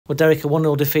Well, Derek, a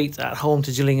 1-0 defeat at home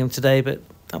to Gillingham today, but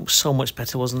that was so much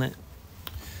better, wasn't it?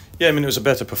 Yeah, I mean, it was a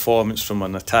better performance from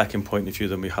an attacking point of view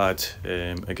than we had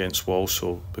against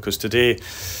Walsall, because today,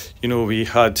 we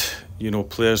had,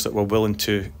 players that were willing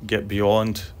to get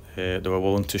beyond, they were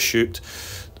willing to shoot,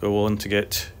 they were willing to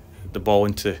get the ball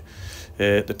into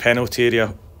the penalty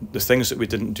area. The things that we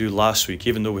didn't do last week,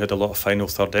 even though we had a lot of final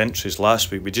third entries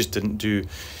last week, we just didn't do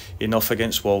enough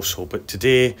against Walsall. But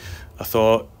today, I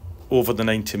thought over the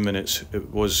 90 minutes,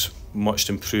 it was much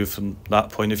improved from that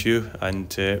point of view,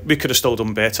 and we could have still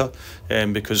done better,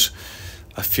 because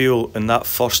I feel in that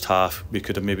first half we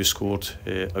could have maybe scored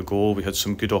a goal. We had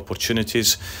some good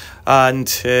opportunities, and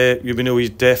we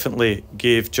definitely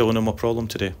gave Gillingham a problem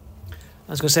today.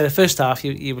 I was going to say, the first half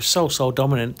you were so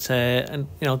dominant, and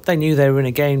they knew they were in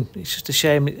a game. It's just a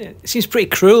shame. It seems pretty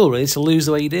cruel, really, to lose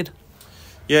the way you did.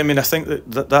 Yeah, I mean, I think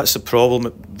that's the problem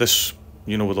with this,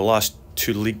 with the last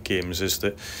two league games, is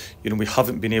that we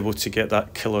haven't been able to get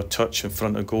that killer touch in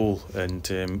front of goal,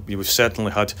 and we've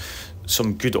certainly had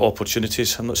some good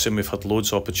opportunities. I'm not saying we've had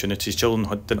loads of opportunities.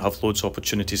 Gillingham didn't have loads of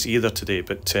opportunities either today,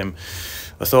 but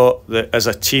I thought that as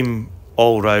a team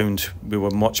all round we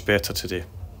were much better today.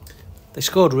 They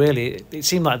scored really. It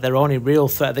seemed like their only real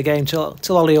threat of the game till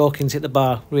Ollie Hawkins hit the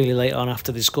bar really late on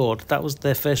after they scored. That was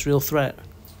their first real threat.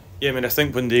 Yeah, I mean, I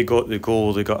think when they got the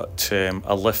goal, they got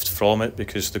a lift from it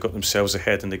because they got themselves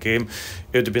ahead in the game.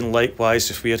 It would have been likewise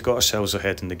if we had got ourselves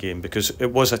ahead in the game, because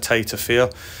it was a tight affair.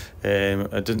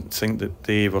 I didn't think that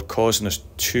they were causing us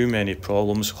too many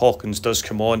problems. Hawkins does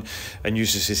come on and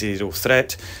uses his aerial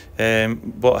threat,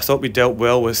 but I thought we dealt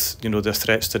well with their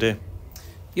threats today.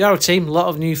 You are a team, a lot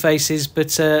of new faces,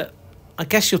 but I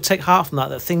guess you'll take heart from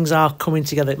that things are coming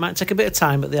together. It might take a bit of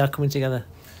time, but they are coming together.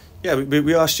 Yeah,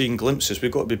 we are seeing glimpses.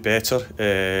 We've got to be better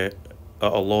at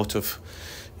a lot of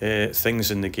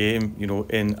things in the game,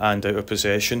 in and out of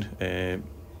possession.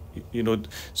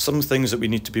 Some things that we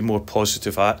need to be more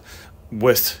positive at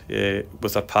with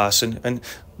our passing, and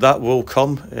that will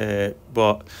come.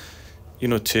 But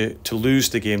to lose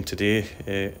the game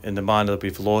today in the manner that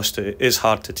we've lost it is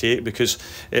hard to take, because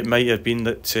it might have been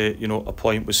that a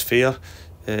point was fair.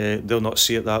 They'll not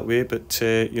see it that way, but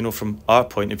from our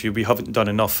point of view, we haven't done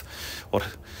enough or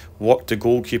worked the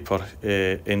goalkeeper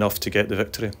enough to get the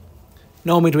victory.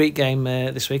 No midweek game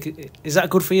this week. Is that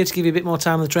good for you, to give you a bit more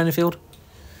time on the training field?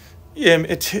 Yeah,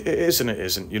 it is and it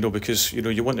isn't, because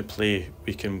you want to play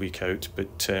week in, week out,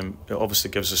 but it obviously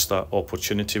gives us that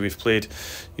opportunity. We've played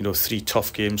 3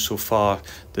 tough games so far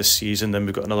this season, then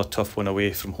we've got another tough one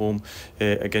away from home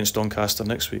against Doncaster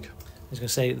next week. I was going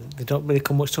to say, they don't really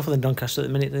come much tougher than Doncaster at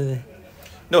the minute, do they?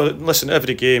 No, listen,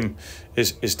 every game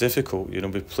is difficult.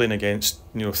 We're playing against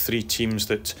 3 teams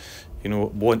that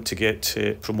want to get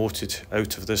promoted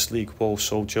out of this league: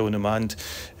 Walsall, Gillingham and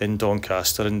in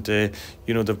Doncaster, and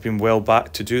they've been well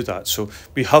back to do that. So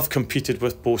we have competed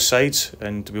with both sides,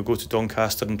 and we'll go to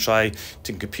Doncaster and try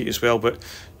to compete as well. But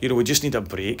we just need a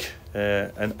break,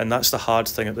 and that's the hard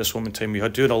thing at this moment in time. We are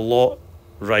doing a lot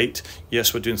right.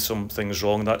 Yes, we're doing some things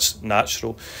wrong, that's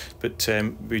natural, but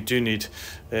we do need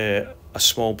a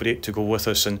small break to go with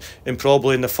us, and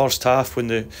probably in the first half, when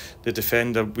the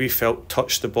defender we felt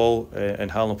touched the ball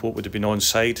and Hallam Pope would have been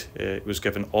onside, it was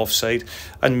given offside,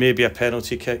 and maybe a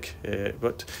penalty kick,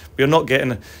 but we're not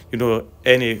getting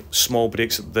any small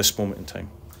breaks at this moment in time.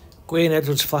 Gwyn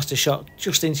Edwards flashed a shot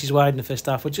just inches wide in the first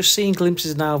half. We're just seeing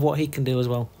glimpses now of what he can do as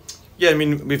well. Yeah, I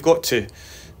mean, we've got to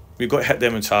hit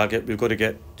them on target. We've got to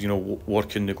get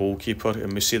working the goalkeeper,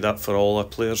 and we see that for all our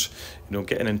players,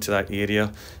 getting into that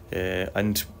area,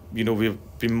 and we've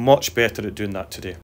been much better at doing that today.